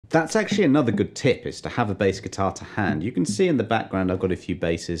That's actually another good tip, is to have a bass guitar to hand. You can see in the background I've got a few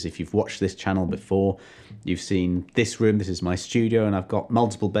basses. If you've watched this channel before, you've seen this room. This is my studio, and I've got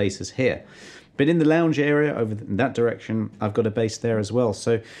multiple basses here. But in the lounge area over in that direction, I've got a bass there as well.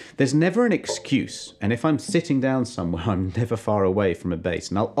 So there's never an excuse. And if I'm sitting down somewhere, I'm never far away from a bass.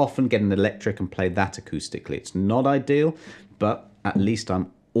 And I'll often get an electric and play that acoustically. It's not ideal, but at least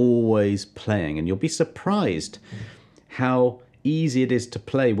I'm always playing. And you'll be surprised how easy it is to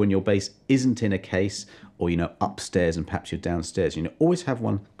play when your bass isn't in a case or, upstairs and perhaps you're downstairs. Always have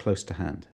one close to hand.